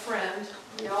have a friend,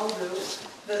 we all do,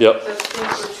 that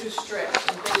think we're too strict.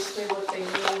 And basically what they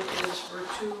mean is we're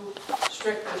too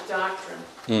strict with doctrine,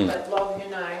 but love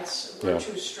unites, we're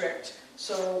too strict.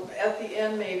 So at the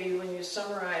end, maybe when you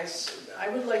summarize, I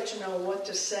would like to know what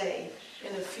to say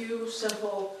in a few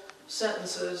simple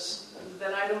sentences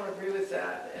that I don't agree with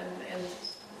that, and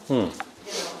you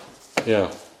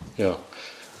know. Yeah.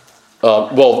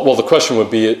 Well, the question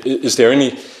would be: is there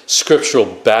any scriptural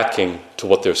backing to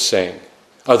what they're saying?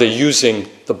 Are they using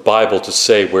the Bible to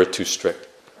say we're too strict?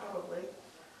 Probably.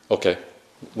 Okay,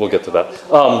 we'll get to that.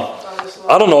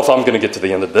 I don't know if I'm going to get to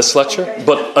the end of this lecture,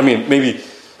 but I mean, maybe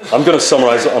I'm going to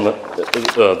summarize on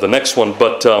the next one.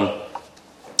 But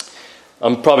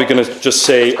I'm probably going to just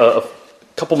say a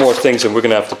couple more things, and we're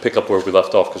going to have to pick up where we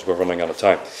left off because we're running out of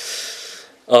time.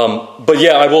 But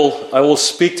yeah, I will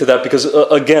speak to that because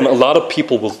again, a lot of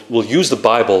people will use the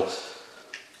Bible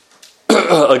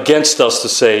against us to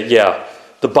say, yeah,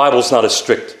 the Bible's not as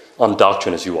strict on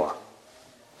doctrine as you are.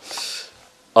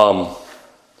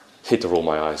 Hate to roll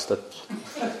my eyes.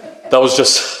 That was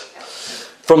just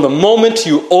from the moment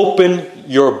you open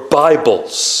your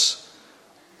Bibles,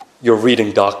 you're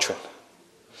reading doctrine,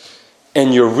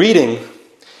 and you're reading,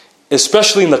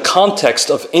 especially in the context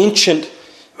of ancient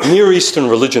Near Eastern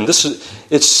religion.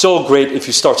 It's so great if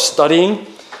you start studying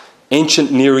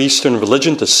ancient Near Eastern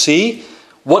religion to see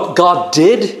what God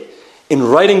did in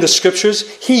writing the scriptures.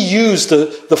 He used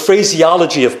the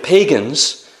phraseology of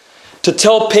pagans to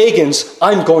tell pagans,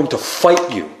 I'm going to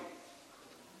fight you.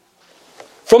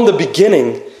 From the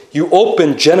beginning, you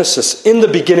open Genesis, in the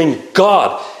beginning,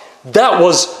 God. That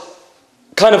was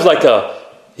kind of like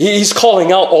he's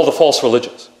calling out all the false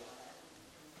religions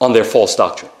on their false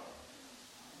doctrine.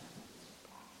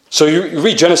 So you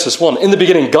read Genesis 1, in the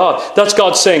beginning God. That's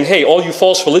God saying, hey, all you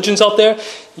false religions out there,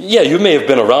 yeah, you may have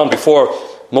been around before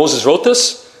Moses wrote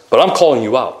this, but I'm calling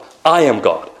you out. I am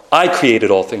God. I created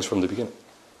all things from the beginning.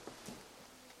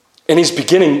 And he's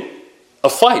beginning a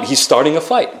fight. He's starting a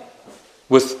fight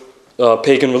with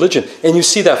pagan religion. And you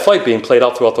see that fight being played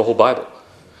out throughout the whole Bible.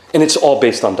 And it's all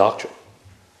based on doctrine.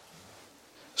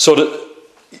 So,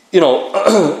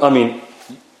 I mean,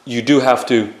 you do have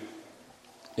to,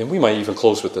 and we might even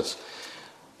close with this,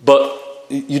 but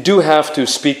you do have to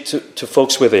speak to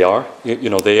folks where they are.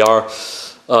 They are,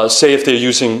 say if they're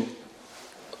using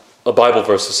a Bible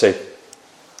verse to say,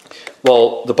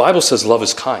 well, the Bible says love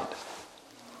is kind.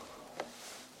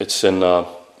 It's in 1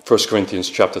 Corinthians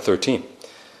chapter 13.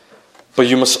 But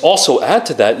you must also add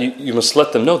to that, you must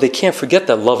let them know they can't forget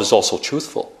that love is also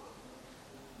truthful.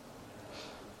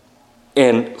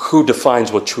 And who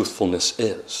defines what truthfulness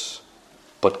is?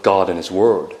 But God and His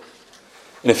Word.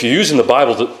 And if you're using the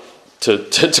Bible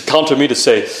to counter me to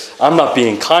say, I'm not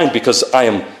being kind because I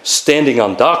am standing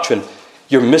on doctrine,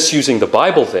 you're misusing the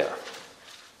Bible there.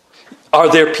 Are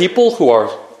there people who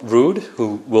are rude,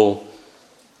 who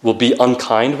will be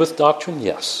unkind with doctrine?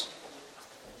 Yes.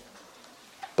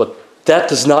 But that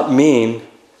does not mean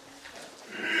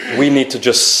we need to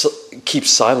just keep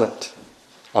silent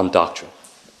on doctrine.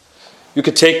 You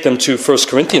could take them to 1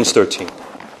 Corinthians 13.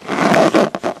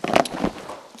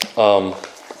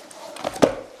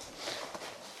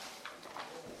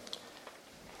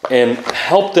 And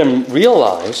help them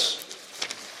realize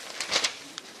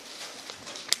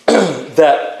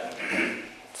that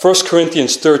 1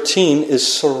 Corinthians 13 is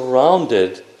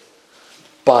surrounded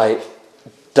by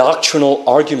doctrinal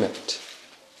argument.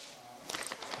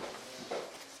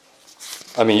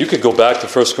 I mean, you could go back to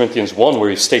 1 Corinthians 1 where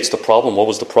he states the problem. What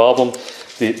was the problem?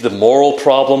 The moral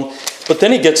problem. But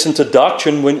then he gets into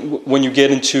doctrine when you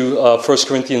get into 1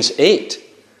 Corinthians 8.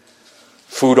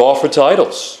 Food offered to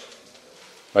idols.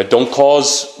 Right? Don't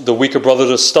cause the weaker brother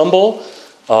to stumble.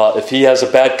 If he has a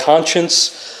bad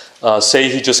conscience, say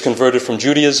he just converted from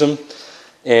Judaism,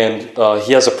 and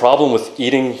he has a problem with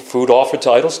eating food offered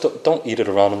to idols, don't eat it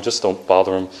around him. Just don't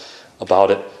bother him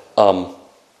about it.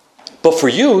 But for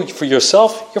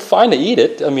yourself, you're fine to eat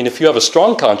it. I mean, if you have a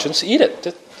strong conscience, eat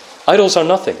it. Idols are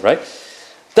nothing, right?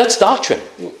 That's doctrine.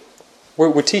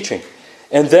 We're teaching.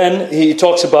 And then he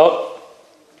talks about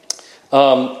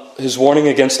his warning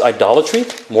against idolatry,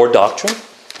 more doctrine.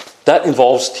 That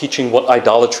involves teaching what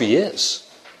idolatry is.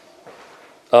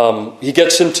 He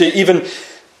gets into even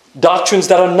doctrines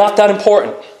that are not that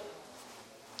important.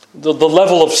 The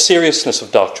level of seriousness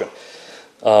of doctrine.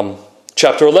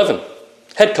 Chapter 11,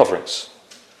 head coverings.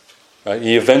 Right?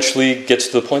 He eventually gets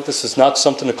to the point, this is not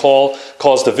something to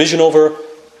cause division over.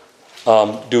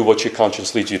 Do what your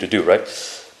conscience leads you to do, right?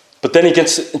 But then he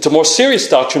gets into more serious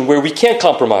doctrine where we can't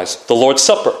compromise. The Lord's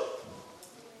Supper,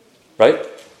 right?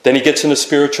 Then he gets into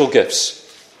spiritual gifts.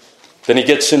 Then he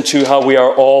gets into how we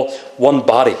are all one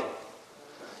body.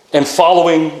 And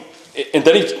following, and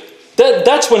then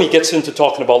that's when he gets into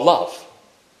talking about love.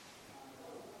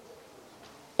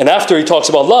 And after he talks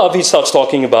about love, he starts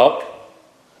talking about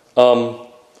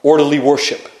orderly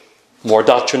worship. More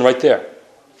doctrine right there.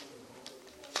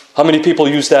 How many people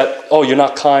use that, oh, you're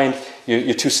not kind,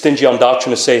 you're too stingy on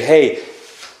doctrine, to say, hey,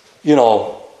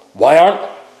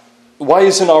 why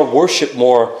isn't our worship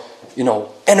more,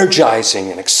 energizing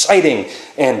and exciting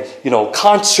and,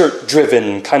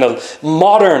 concert-driven, kind of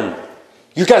modern?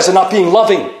 You guys are not being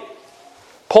loving.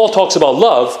 Paul talks about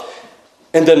love,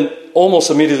 and then almost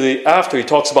immediately after, he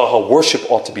talks about how worship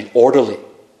ought to be orderly.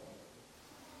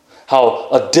 How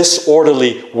a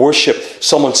disorderly worship,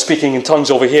 someone speaking in tongues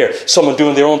over here, someone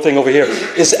doing their own thing over here,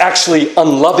 is actually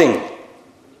unloving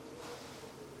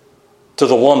to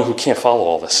the one who can't follow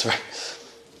all this, right?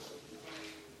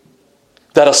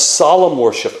 That a solemn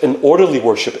worship, an orderly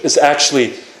worship, is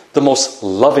actually the most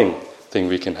loving thing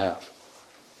we can have.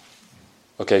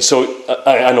 Okay, so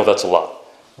I know that's a lot.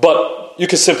 But you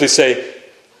can simply say,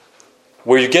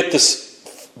 where you get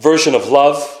this version of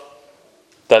love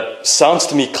that sounds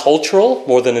to me cultural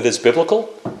more than it is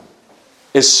biblical,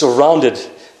 this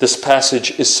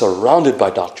passage is surrounded by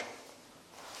doctrine.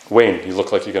 Wayne, you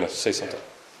look like you're going to say something.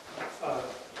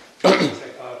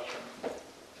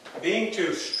 Being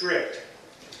too strict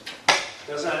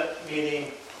doesn't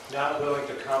mean not willing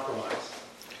to compromise.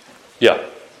 Yeah.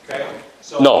 Okay?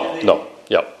 So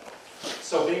yeah.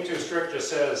 So being too strict just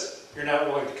says you're not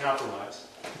willing to compromise.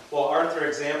 Well, aren't there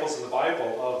examples in the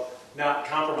Bible of not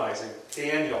compromising?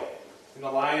 Daniel in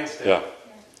the lion's den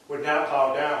would not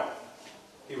bow down.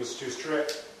 He was too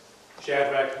strict.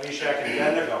 Shadrach, Meshach, and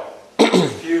Abednego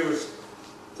refused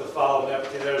to follow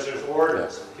Nebuchadnezzar's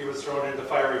orders. He was thrown into the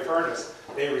fiery furnace.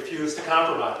 They refused to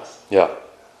compromise. Yeah.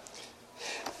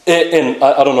 And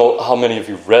I don't know how many of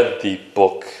you read the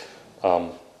book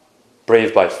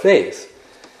Brave by Faith,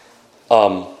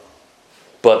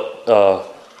 but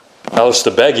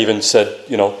Alistair Begg even said,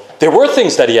 there were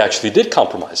things that he actually did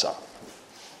compromise on.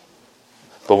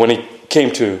 But when he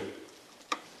came to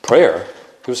prayer,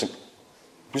 he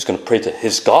was going to pray to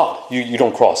his God. You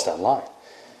don't cross that line.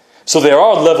 So there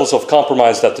are levels of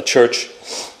compromise that the church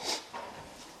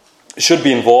should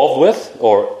be involved with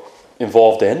or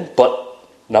involved in, but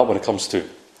not when it comes to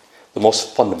the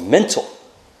most fundamental.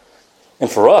 And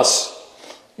for us,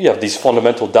 we have these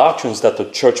fundamental doctrines that the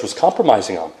church was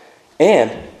compromising on.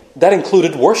 And that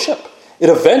included worship. It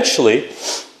eventually,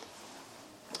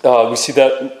 we see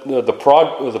that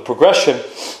the progression,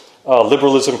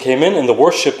 liberalism came in, and the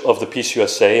worship of the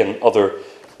PCUSA and other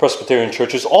Presbyterian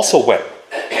churches also went.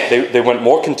 They went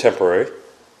more contemporary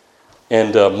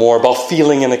and more about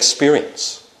feeling and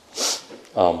experience.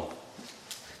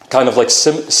 Kind of like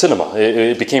cinema.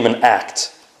 It became an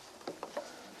act.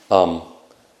 And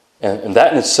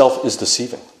that in itself is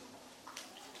deceiving.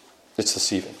 It's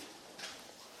deceiving.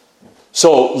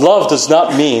 So love does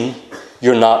not mean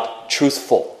you're not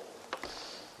truthful.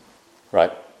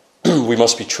 Right? We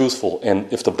must be truthful.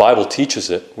 And if the Bible teaches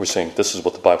it, we're saying this is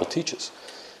what the Bible teaches.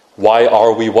 Why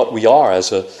are we what we are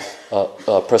as a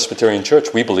Presbyterian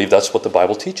church? We believe that's what the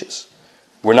Bible teaches.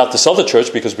 We're not this other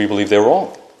church because we believe they're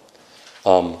wrong.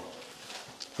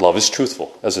 Love is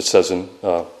truthful, as it says in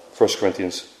 1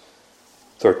 Corinthians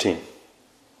 13.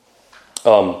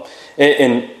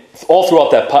 And all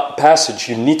throughout that passage,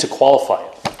 you need to qualify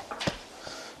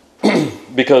it.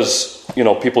 Because,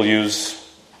 people use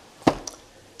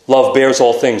love bears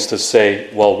all things to say,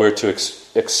 well, we're to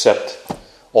accept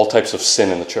all types of sin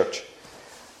in the church.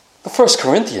 The 1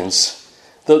 Corinthians,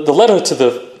 the letter to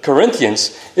the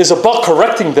Corinthians is about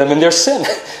correcting them in their sin.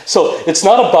 So it's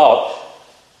not about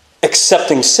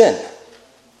accepting sin.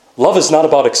 Love is not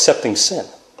about accepting sin.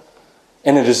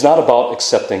 And it is not about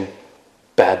accepting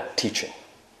bad teaching.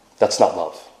 That's not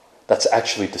love. That's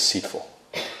actually deceitful.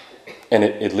 And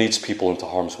it leads people into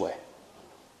harm's way.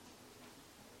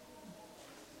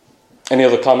 Any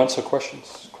other comments or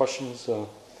questions?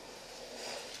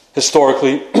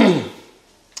 Historically,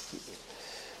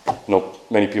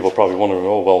 many people are probably wondering, a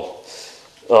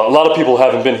lot of people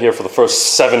haven't been here for the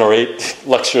first 7 or 8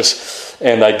 lectures,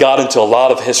 and I got into a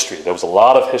lot of history. There was a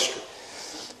lot of history.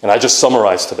 And I just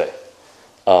summarized today.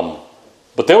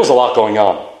 But there was a lot going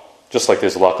on, just like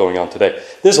there's a lot going on today.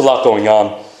 There's a lot going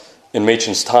on in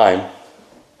Machen's time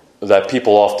that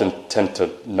people often tend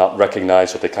to not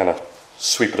recognize, or they kind of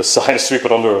sweep it aside, sweep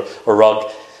it under a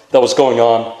rug. That was going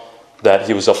on, that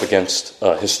he was up against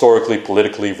historically,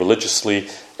 politically, religiously,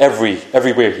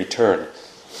 everywhere he turned.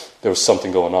 There was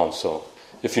something going on. So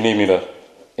if you need me to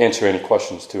answer any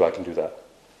questions too, I can do that.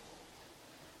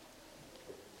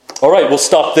 All right, we'll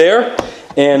stop there.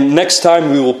 And next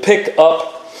time we will pick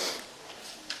up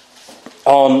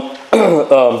on,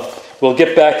 we'll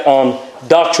get back on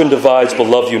Doctrine Divides but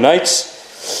Love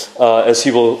Unites, as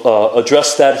he will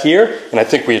address that here. And I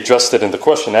think we addressed it in the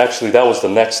question. Actually, that was the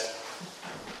next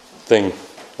thing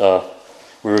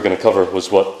we were going to cover,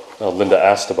 was what Linda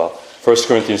asked about. 1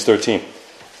 Corinthians 13.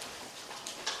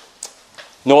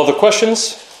 No other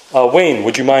questions? Wayne,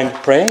 would you mind praying?